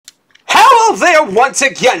Hello there once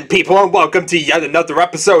again, people, and welcome to yet another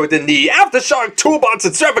episode in the Aftershock Toolbox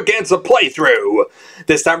Extravaganza playthrough.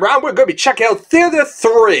 This time around, we're going to be checking out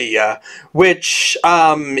THEATER3, which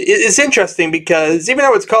is interesting because even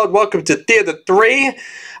though it's called Welcome to THEATER3,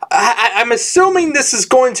 I'm assuming this is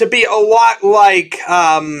going to be a lot like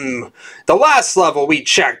the last level we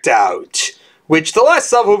checked out. Which the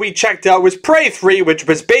last level we checked out was Prey 3, which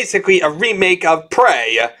was basically a remake of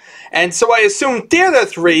Prey. And so I assume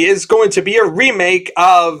THEATER3 is going to be a remake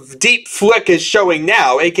of Deep Flick is Showing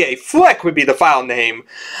Now, aka Flick would be the file name.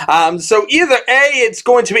 So either A, it's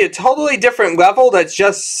going to be a totally different level that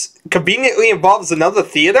just conveniently involves another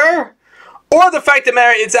theater, or the fact of the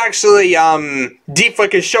matter, it's actually Deep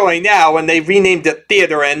Flick is Showing Now, and they renamed it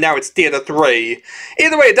Theater, and now it's THEATER3.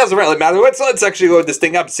 Either way, it doesn't really matter. Let's actually load this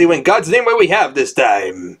thing up and see what in God's name what we have this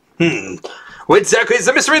time. What exactly is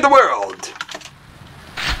the mystery of the world?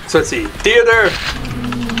 So let's see,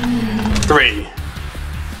 THEATER3.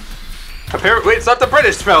 Apparently it's not the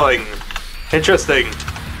British spelling. Interesting.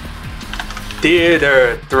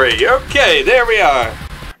 THEATER3. Okay, there we are.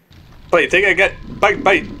 Wait, think I got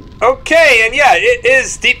bite. Okay, and yeah, it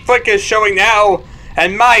is Deep Flick is Showing Now,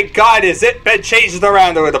 and my God, has it been changed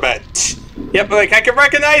around a little bit. Yep, like I can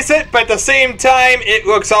recognize it, but at the same time, it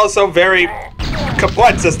looks also very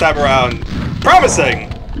complex this time around. Promising.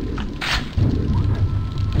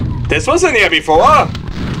 This wasn't here before.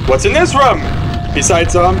 What's in this room?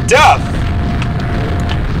 Besides, death.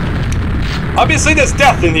 Obviously there's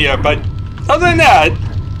death in here, but other than that,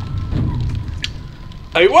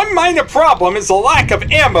 one minor problem is the lack of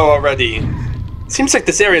ammo already. Seems like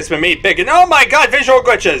this area's been made big, and oh my God, visual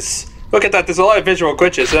glitches! Look at that, there's a lot of visual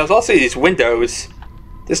glitches. There's also these windows.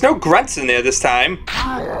 There's no grunts in there this time.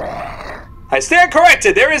 I stand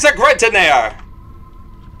corrected, there is a grunt in there!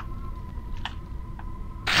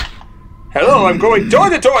 Hello, I'm going door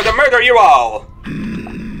to door to murder you all!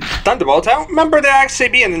 Thunderbolt? I don't remember there actually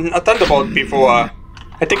being a Thunderbolt before.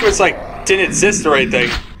 I think it was like, didn't exist or anything.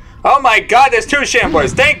 Oh my God, there's two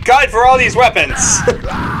shamblers! Thank God for all these weapons!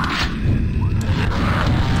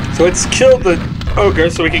 So let's kill the ogre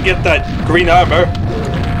so we can get that green armor.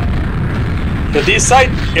 Now, these side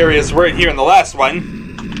areas weren't here in the last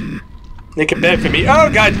one. They can benefit me. Oh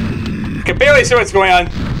God! I can barely see what's going on.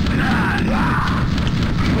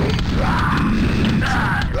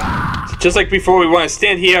 Just like before, we want to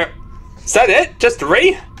stand here. Is that it? Just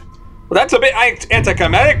 3? Well, that's a bit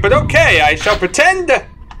anticlimactic, but okay. I shall pretend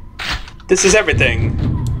this is everything.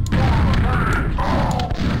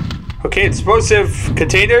 Okay, explosive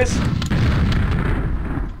containers.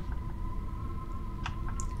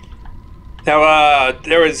 Now,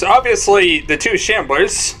 there is obviously the 2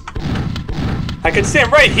 shamblers. I could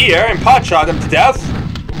stand right here and pot-shot them to death.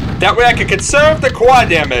 That way I can conserve the quad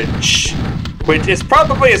damage. Which is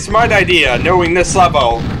probably a smart idea, knowing this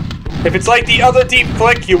level. If it's like the other Deep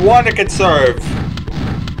Flick, you want to conserve.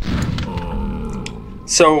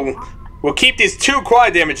 So, we'll keep these 2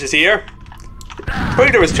 quad damages here. I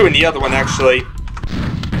believe there was 2 in the other one, actually.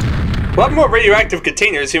 We'll have more radioactive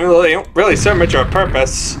containers, even though they don't really serve much of a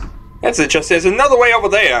purpose. That's interesting. There's another way over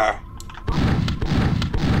there.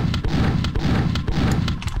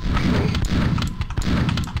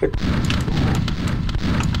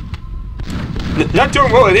 Not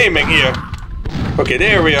doing well at aiming here. Okay,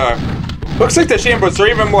 there we are. Looks like the shamblers are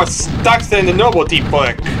even more stuck than the normal Deep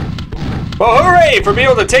Flick. Well, hooray for being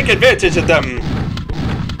able to take advantage of them.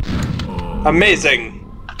 Amazing.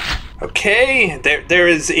 Okay, there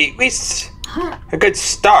is at least a good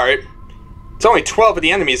start. It's only 12 of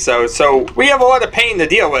the enemies though, so we have a lot of pain to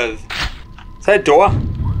deal with. Is that a door?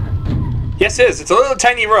 Yes, it is. It's a little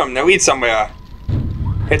tiny room that leads somewhere.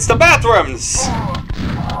 It's the bathrooms!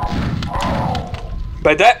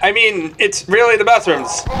 By that, I mean, it's really the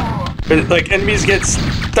bathrooms. But, like, enemies get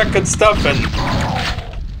stuck and stuff and...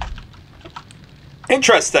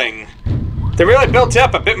 Interesting. They really built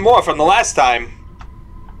up a bit more from the last time.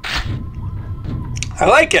 I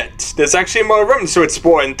like it. There's actually more rooms to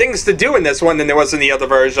explore and things to do in this one than there was in the other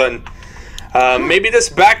version. Maybe this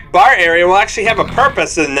back bar area will actually have a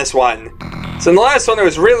purpose in this one. So in the last one, it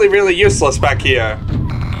was really, really useless back here.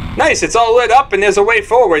 Nice, it's all lit up and there's a way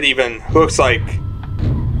forward even, looks like.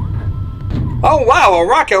 Oh wow, a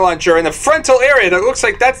rocket launcher in the frontal area that looks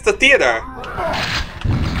like that's the theater.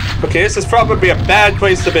 Okay, this is probably a bad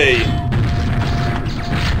place to be.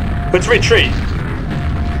 Let's retreat.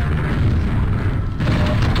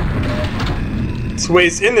 This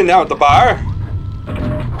ways in and out the bar.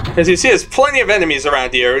 As you see, there's plenty of enemies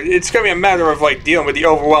around here. It's gonna be a matter of like dealing with the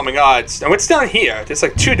overwhelming odds. And what's down here? There's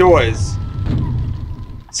like 2 doors.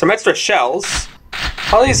 Some extra shells.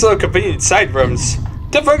 All these little convenient side rooms.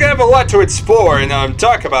 Definitely gonna have a lot to explore and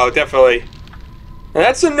talk about, definitely. And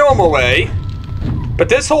that's a normal way. But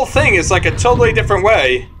this whole thing is like a totally different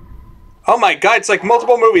way. Oh my god, it's like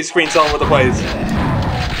multiple movie screens all over the place.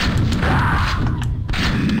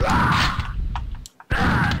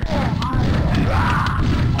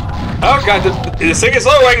 Oh god, this thing is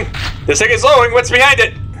lowering! This thing is lowering, what's behind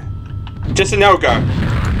it? Just an ogre.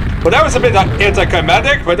 Well, that was a bit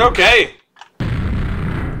anticlimactic, but okay.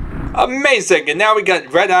 Amazing, and now we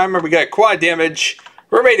got red armor, we got quad damage.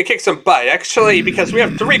 We're ready to kick some butt. Actually, because we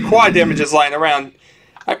have 3 quad damages lying around,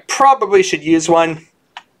 I probably should use one.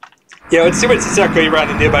 Yeah, let's see what's exactly around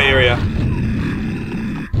the nearby area.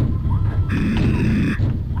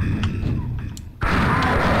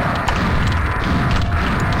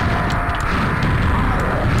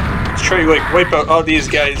 Let's try to like wipe out all these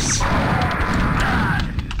guys.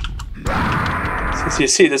 Since you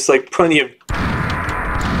see there's like plenty of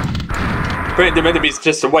random enemies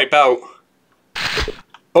just to wipe out.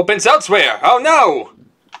 Opens elsewhere! Oh no!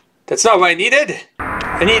 That's not what I needed!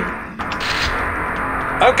 I need...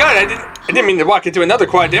 Oh god, I didn't mean to walk into another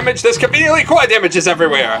quad damage. There's conveniently quad damages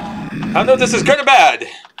everywhere! I don't know if this is good or bad.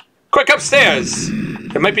 Quick, upstairs!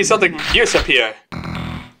 There might be something use up here.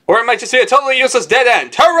 Or it might just be a totally useless dead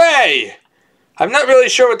end. Hooray! I'm not really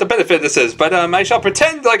sure what the benefit of this is, but I shall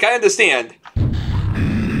pretend like I understand.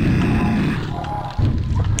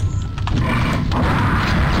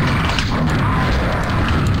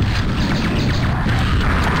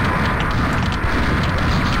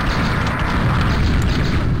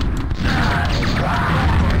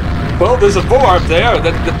 Well, there's a 4 up there.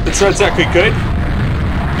 That's not exactly good.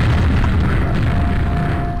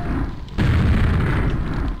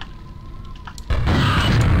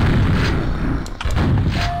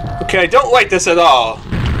 Okay, I don't like this at all.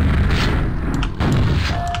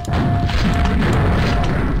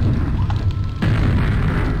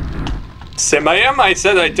 Sim I am, I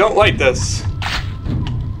said I don't like this.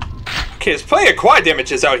 Okay, there's plenty of quad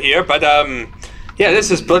damages out here, but yeah, this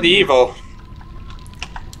is bloody evil.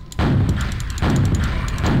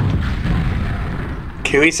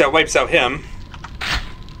 Okay, at least that wipes out him.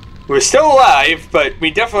 We're still alive, but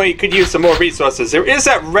we definitely could use some more resources. There is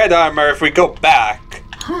that red armor if we go back.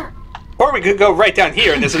 Or we could go right down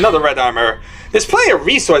here and there's another red armor. There's plenty of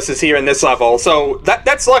resources here in this level, so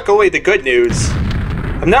that's luckily the good news.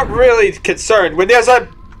 I'm not really concerned when there's a...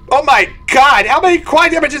 Oh my god, how many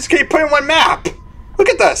quad damages can you put in one map? Look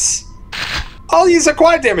at this. All these are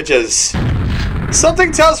quad damages.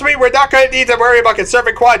 Something tells me we're not going to need to worry about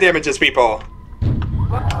conserving quad damages, people.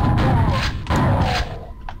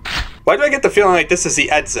 Why do I get the feeling like this is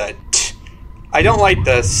the exit? I don't like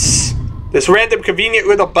this. This random convenient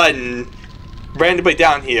little button randomly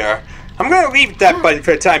down here. I'm going to leave that button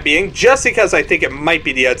for the time being, just because I think it might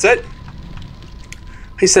be the exit.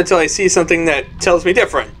 At least until I see something that tells me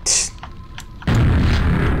different.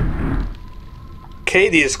 Okay,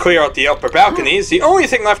 these clear out the upper balconies. The only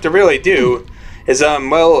thing left to really do is,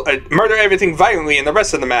 murder everything violently in the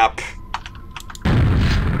rest of the map.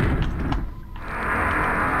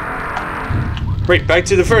 Right, back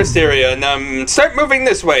to the first area, and start moving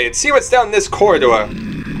this way and see what's down this corridor.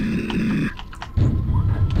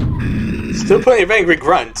 Still plenty of angry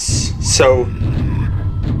grunts, so...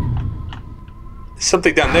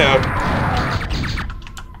 something down there.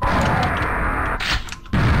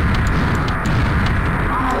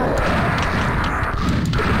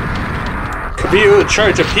 Could be able to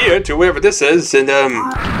charge up here to wherever this is, and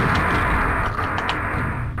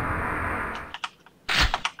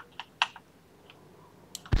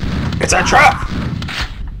it's a trap!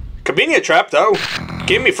 Convenient trap, though.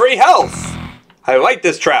 Give me free health! I like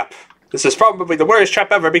this trap. This is probably the worst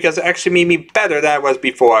trap ever because it actually made me better than I was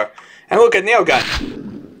before. And look at nail gun.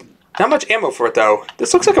 Not much ammo for it, though.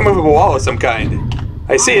 This looks like a movable wall of some kind.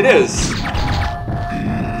 I see it is.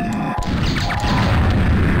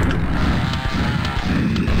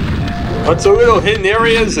 Lots of little hidden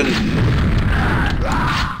areas and...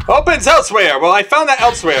 opens elsewhere! Well, I found that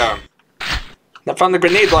elsewhere. I found the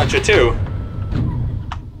grenade launcher, too.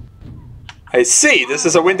 I see. This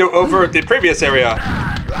is a window over the previous area.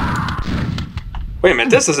 Wait a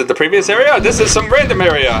minute, this isn't the previous area? This is some random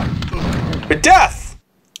area. With death!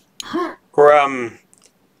 Or, I'm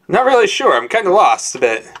not really sure. I'm kind of lost a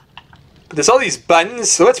bit. But there's all these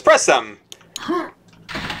buttons, so let's press them.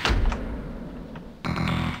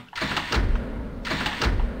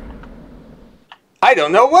 I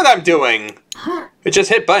don't know what I'm doing. I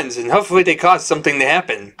just hit buttons and hopefully they cause something to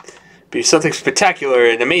happen. Be something spectacular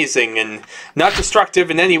and amazing and not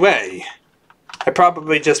destructive in any way. I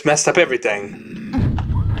probably just messed up everything.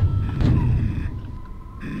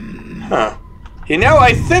 Huh. You know,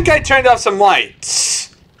 I think I turned off some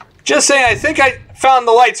lights. Just saying, I think I found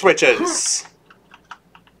the light switches.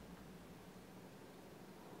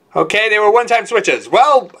 Okay, they were one-time switches.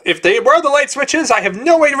 Well, if they were the light switches, I have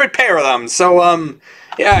no way to repair them. So,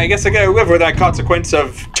 yeah, I guess I gotta live with that consequence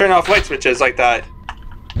of turning off light switches like that.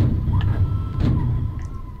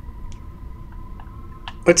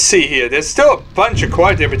 Let's see here. There's still a bunch of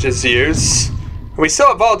quad images to use. We still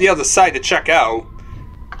have all the other side to check out.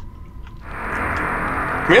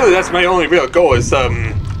 Really, that's my only real goal, is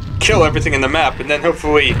kill everything in the map, and then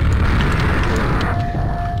hopefully...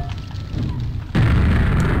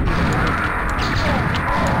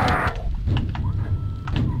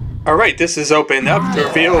 Alright, this is open up to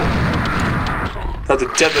reveal another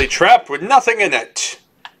deadly trap with nothing in it.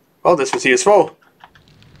 Well, this was useful.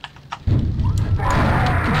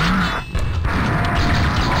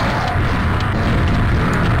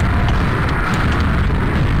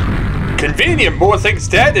 Convenient, more things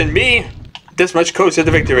dead and me this much closer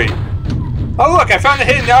to victory. Oh look, I found a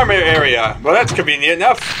hidden armor area. Well, that's convenient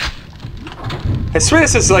enough. I swear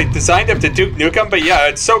this is like designed after Duke Nukem, but yeah,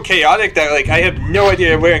 it's so chaotic that like I have no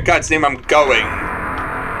idea where in God's name I'm going.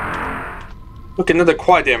 Look, another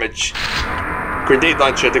quad damage. Grenade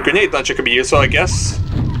launcher. The grenade launcher could be useful, I guess.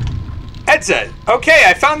 Exit. Okay,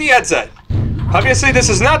 I found the exit. Obviously, this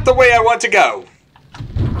is not the way I want to go.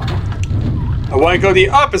 I want to go the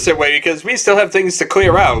opposite way because we still have things to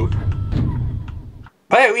clear out.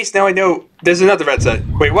 But at least now I know there's another exit.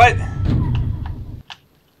 Wait, what?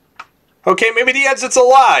 Okay, maybe the exits are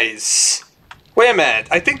lies. Wait a minute.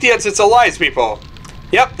 I think the exits are lies, people.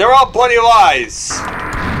 Yep, they're all bloody lies.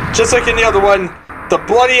 Just like in the other one, the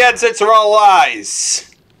bloody exits are all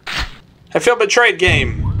lies. I feel betrayed,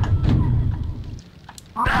 game.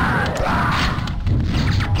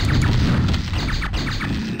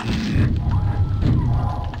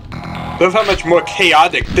 Look how much more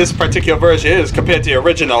chaotic this particular version is compared to the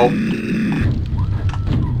original.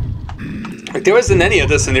 Like, there wasn't any of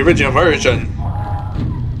this in the original version.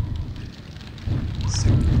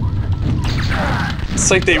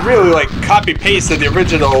 It's like they really like copy-pasted the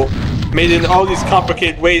original, made it in all these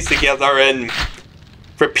complicated ways together, and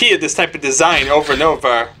repeated this type of design over and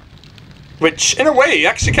over. Which, in a way,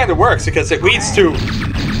 actually kind of works because it leads to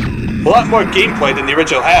a lot more gameplay than the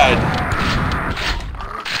original had.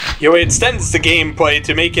 You know, it extends the gameplay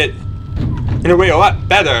to make it, in a way, a lot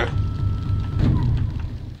better.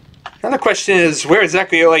 Another question is, where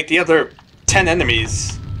exactly are, like, the other 10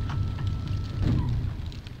 enemies?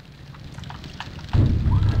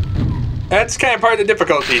 That's kind of part of the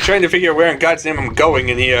difficulty, trying to figure out where in God's name I'm going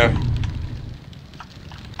in here.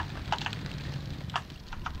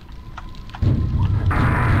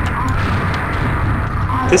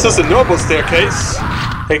 This is the normal staircase.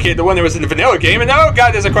 Okay, the one that was in the vanilla game, and oh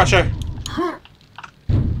god, there's a crusher!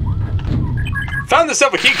 Found the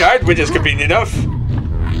silver keycard, which is convenient enough.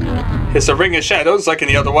 It's a ring of shadows, like in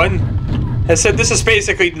the other one. I said this is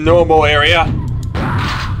basically the normal area.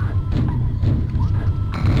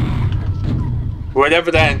 Whatever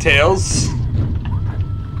that entails.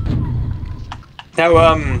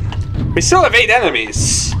 Now, we still have 8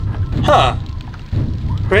 enemies. Huh.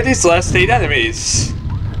 Where are these last 8 enemies?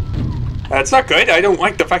 That's not good. I don't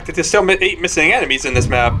like the fact that there's still 8 missing enemies in this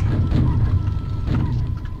map.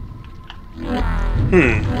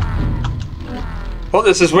 Well,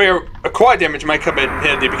 this is where a quad damage might come in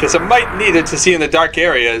handy, because I might need it to see in the dark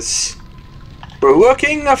areas. We're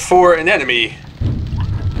looking for an enemy.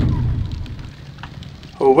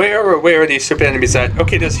 Where are these super enemies at?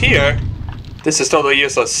 Okay, there's here. This is totally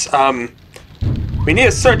useless. We need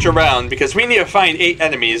to search around, because we need to find 8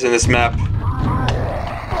 enemies in this map.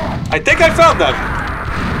 I think I found them!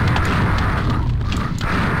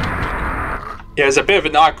 Yeah, it's a bit of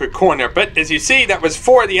an awkward corner, but as you see, that was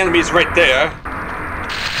 4 of the enemies right there.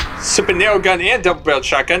 Super nail gun and double barreled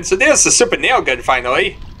shotgun. So there's the super nail gun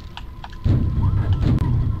finally.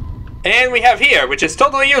 And we have here, which is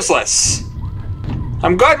totally useless.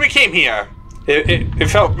 I'm glad we came here. It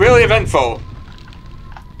felt really eventful.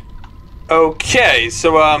 Okay,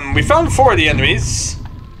 so we found 4 of the enemies,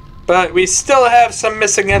 but we still have some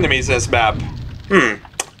missing enemies in this map.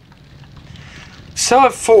 Still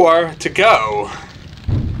have 4 to go.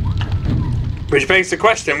 Which begs the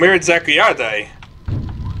question, where exactly are they?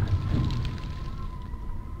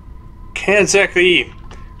 Can't exactly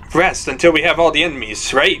rest until we have all the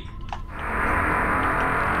enemies, right?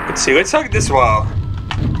 Let's see, let's look at this wall.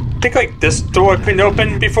 I think like this door couldn't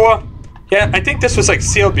open before. Yeah, I think this was like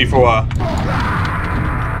sealed before.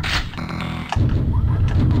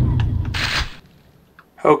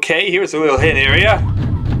 Okay, here's a little hidden area.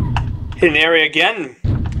 Hidden area again.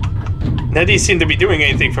 None of these seem to be doing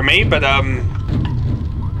anything for me, but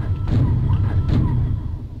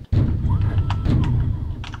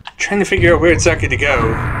trying to figure out where exactly to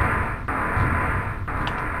go.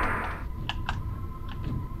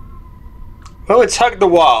 Well, let's hug the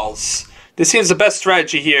walls. This seems the best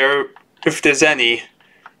strategy here, if there's any.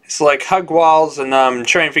 It's like hug walls and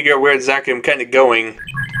try and figure out where exactly I'm kind of going.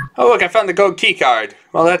 Oh look, I found the gold key card.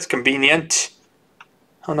 Well, that's convenient.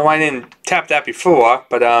 I don't know why I didn't tap that before,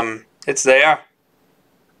 but it's there.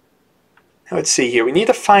 Now let's see here. We need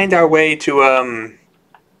to find our way to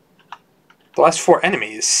the last 4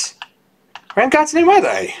 enemies. Where in God's name are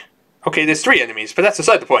they? Okay, there's 3 enemies, but that's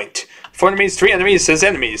beside the point. 4 enemies, 3 enemies, there's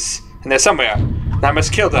enemies. And they're somewhere. And I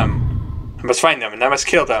must kill them. I must find them, and I must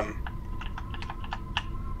kill them.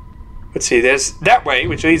 Let's see, there's that way,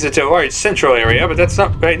 which leads into a large central area, but that's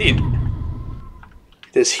not what I need.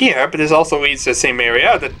 There's here, but this also leads to the same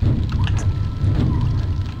area that...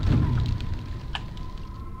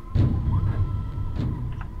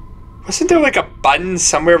 Wasn't there like a button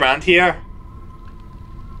somewhere around here?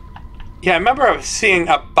 Yeah, I remember I was seeing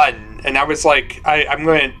a button, and I was like, I'm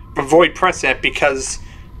going to avoid pressing it because...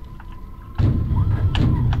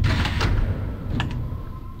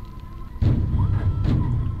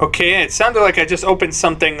 Okay, it sounded like I just opened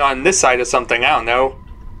something on this side or something, I don't know.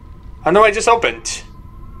 I know I just opened.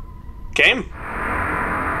 Game?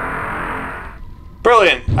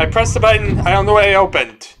 Brilliant, I pressed the button, I don't know what I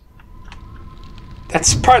opened.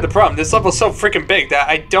 That's part of the problem, this level's so freaking big that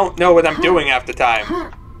I don't know what I'm doing half the time.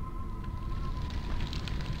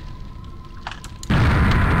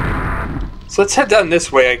 So let's head down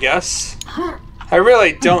this way, I guess. I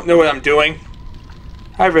really don't know what I'm doing.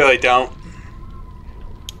 I really don't.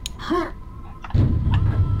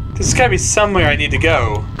 There's gotta be somewhere I need to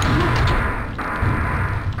go.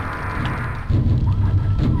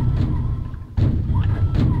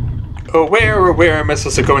 Oh, where am I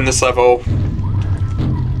supposed to go in this level?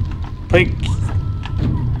 Play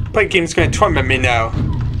game's gonna torment me now.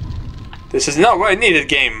 This is not what I needed,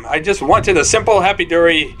 game. I just wanted a simple,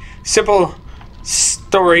 happy-dory, simple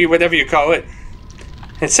story, whatever you call it.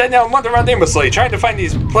 Instead, now I'm wandering around aimlessly, trying to find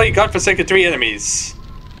these godforsaken 3 enemies.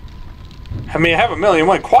 I mean, I have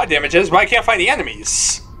 1,000,001 quad damages, but I can't find the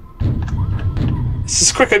enemies. This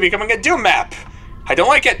is quickly becoming a Doom map. I don't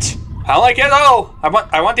like it. I don't like it at all. I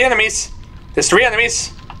want the enemies. There's 3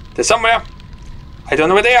 enemies. They're somewhere. I don't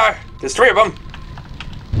know where they are. There's 3 of them.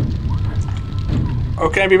 Oh,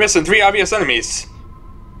 can I be missing 3 obvious enemies?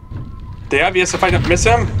 They're obvious if I don't miss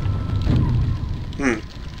them?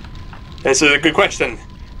 This is a good question.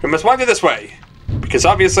 We must wander this way, because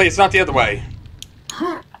obviously it's not the other way.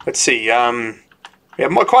 Let's see, we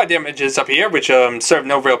have more quad damages up here, which serve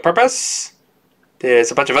no real purpose. There's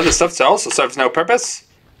a bunch of other stuff that also serves no purpose.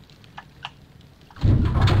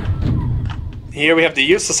 Here we have the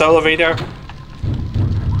useless elevator.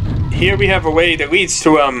 Here we have a way that leads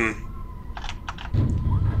to,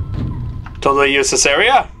 totally useless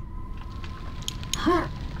area.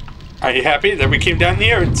 Are you happy that we came down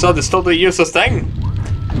here and saw this totally useless thing?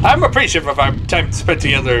 I'm appreciative of our time spent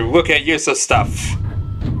together looking at useless stuff.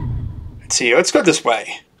 Let's see, let's go this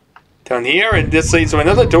way. Down here, and this leads to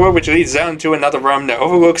another door which leads down to another room that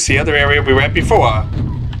overlooks the other area we were at before.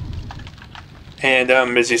 And,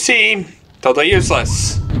 as you see, totally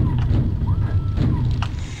useless.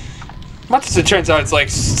 Much as it turns out, it's like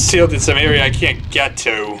sealed in some area I can't get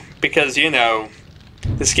to. Because, you know,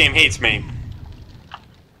 this game hates me.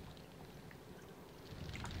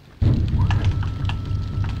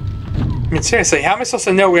 I mean, seriously, how am I supposed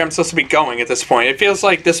to know where I'm supposed to be going at this point? It feels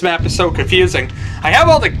like this map is so confusing. I have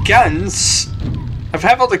all the guns. I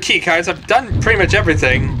have all the key cards. I've done pretty much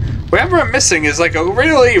everything. Whatever I'm missing is like a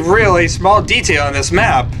really, really small detail in this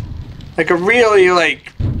map. Like a really,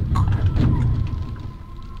 like,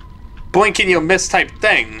 blink and you'll miss type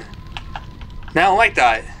thing. And I don't like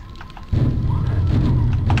that.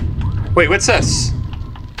 Wait, what's this?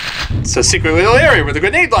 It's a secret little area with a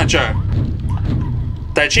grenade launcher.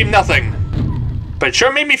 That achieved nothing. But it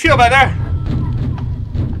sure made me feel better.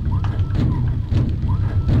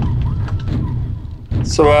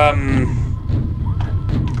 So,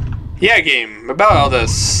 yeah, game, about all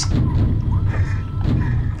this.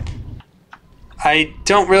 I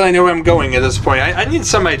don't really know where I'm going at this point. I need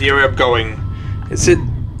some idea where I'm going. Is it,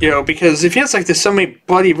 you know, because it feels like there's so many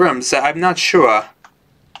bloody rooms that I'm not sure.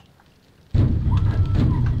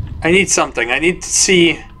 I need something. I need to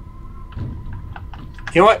see...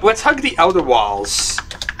 You know what? Let's hug the outer walls.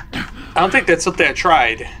 I don't think that's something I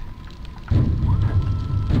tried.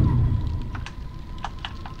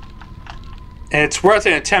 And it's worth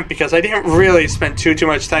an attempt because I didn't really spend too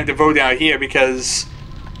much time devoting out here because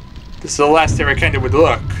This is the last area I kind of would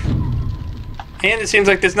look. And it seems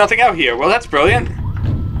like there's nothing out here. Well, that's brilliant.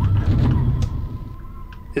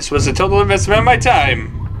 This was a total investment of my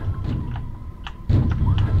time.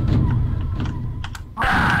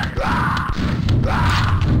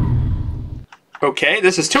 Okay,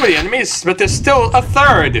 this is 2 of the enemies, but there's still a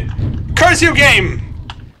 3rd. Curse you, game!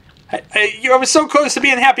 I was so close to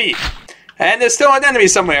being happy. And there's still an enemy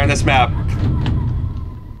somewhere on this map.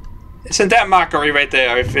 Isn't that mockery right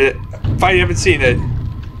there, if I haven't seen it?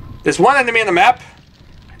 There's one enemy on the map,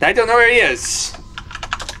 and I don't know where he is.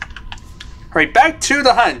 Alright, back to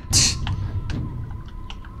the hunt.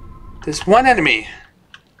 There's one enemy.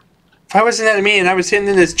 If I was an enemy and I was hidden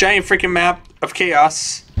in this giant freaking map of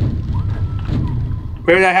chaos,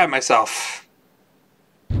 where would I have myself?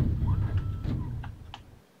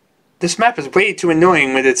 This map is way too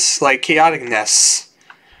annoying with its, like, chaoticness.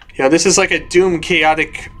 You know, this is like a Doom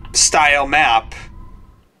chaotic style map.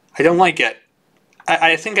 I don't like it.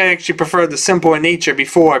 I think I actually preferred the simpler nature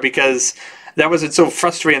before because that wasn't so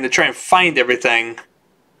frustrating to try and find everything.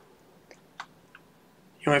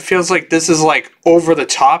 You know, it feels like this is, like, over the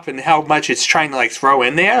top in how much it's trying to, like, throw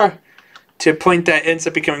in there to a point that ends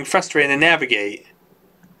up becoming frustrating to navigate.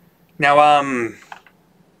 Now, I'm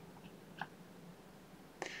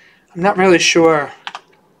not really sure.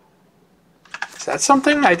 Is that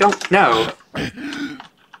something? I don't know.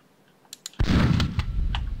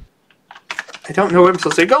 I don't know where I'm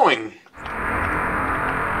supposed to be going.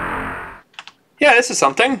 Yeah, this is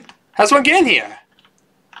something. How's one get in here?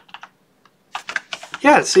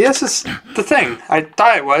 Yeah, see, this is the thing. I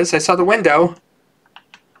thought it was. I saw the window.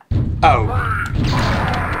 Oh.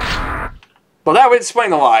 Well, that would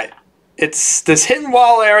explain a lot. It's this hidden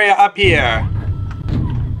wall area up here.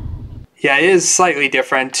 Yeah, it is slightly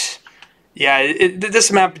different. Yeah,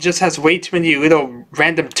 this map just has way too many little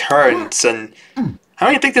random turns, and I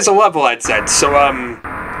don't even think there's a level, I'd said. So,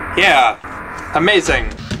 yeah,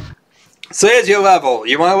 amazing. So there's your level.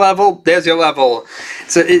 You want a level? There's your level.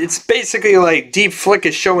 So it's basically like Deep Flick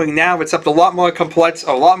is showing now. It's up to a lot more complex,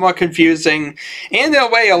 a lot more confusing, and in a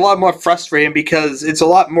way a lot more frustrating because it's a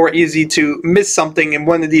lot more easy to miss something in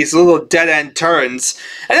one of these little dead-end turns,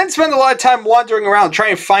 and then spend a lot of time wandering around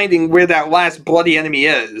trying finding where that last bloody enemy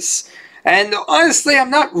is. And honestly,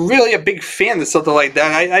 I'm not really a big fan of something like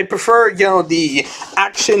that. I prefer, you know, the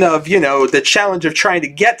action of, you know, the challenge of trying to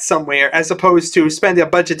get somewhere as opposed to spending a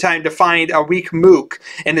bunch of time to find a weak mook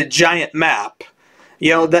in a giant map.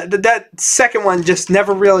 You know, that second one just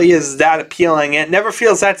never really is that appealing. It never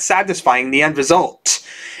feels that satisfying, the end result.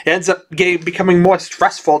 It ends up becoming more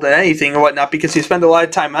stressful than anything or whatnot because you spend a lot of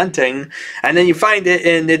time hunting, and then you find it,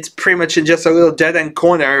 and it's pretty much in just a little dead-end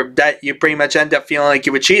corner that you pretty much end up feeling like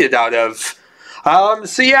you were cheated out of.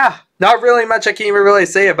 So yeah, not really much I can even really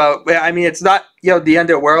say about. I mean, it's not, you know, the end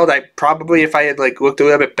of the world. I probably, if I had like looked a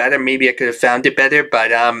little bit better, maybe I could have found it better. But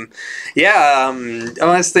yeah,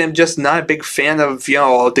 honestly, I'm just not a big fan of, you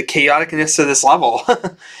know, the chaoticness of this level.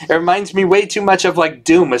 It reminds me way too much of like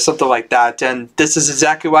Doom or something like that, and this is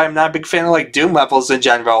exactly why I'm not a big fan of like Doom levels in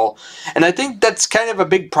general. And I think that's kind of a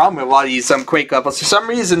big problem with a lot of these Quake levels. For some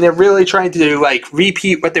reason, they're really trying to like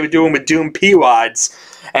repeat what they were doing with Doom P-Wads.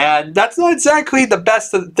 And that's not exactly the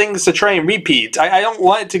best of things to try and repeat. I don't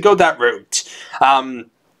want it to go that route. I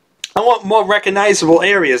want more recognizable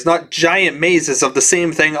areas, not giant mazes of the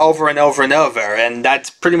same thing over and over and over. And that's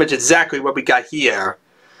pretty much exactly what we got here.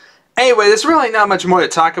 Anyway, there's really not much more to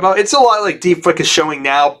talk about. It's a lot like Deep Flick is showing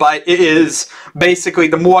now, but it is basically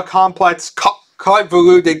the more complex,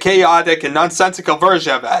 convoluted, chaotic, and nonsensical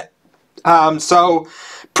version of it. So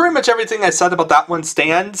pretty much everything I said about that one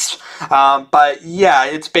stands, but yeah,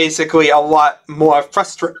 it's basically a lot more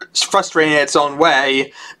frustrating in its own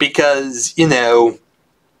way, because, you know,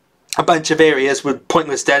 a bunch of areas with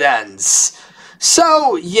pointless dead ends.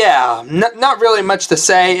 So, yeah, not really much to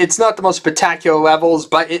say. It's not the most spectacular levels,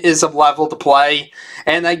 but it is a level to play,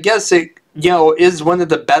 and I guess it, you know, is one of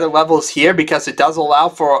the better levels here, because it does allow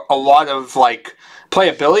for a lot of, like,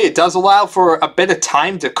 playability. It does allow for a bit of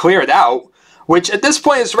time to clear it out, which at this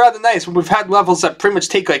point is rather nice when we've had levels that pretty much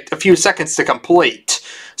take like a few seconds to complete.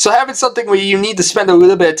 So having something where you need to spend a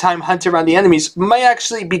little bit of time hunting around the enemies might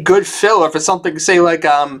actually be good filler for something, say like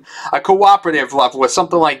a cooperative level or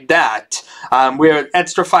something like that, where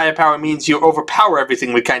extra firepower means you overpower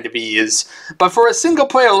everything with kind of ease. But for a single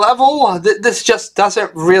player level, this just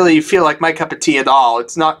doesn't really feel like my cup of tea at all.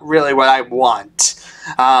 It's not really what I want.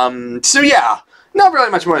 So yeah. Not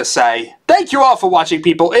really much more to say. Thank you all for watching,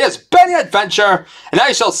 people. It has been an adventure, and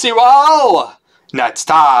I shall see you all next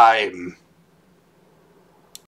time.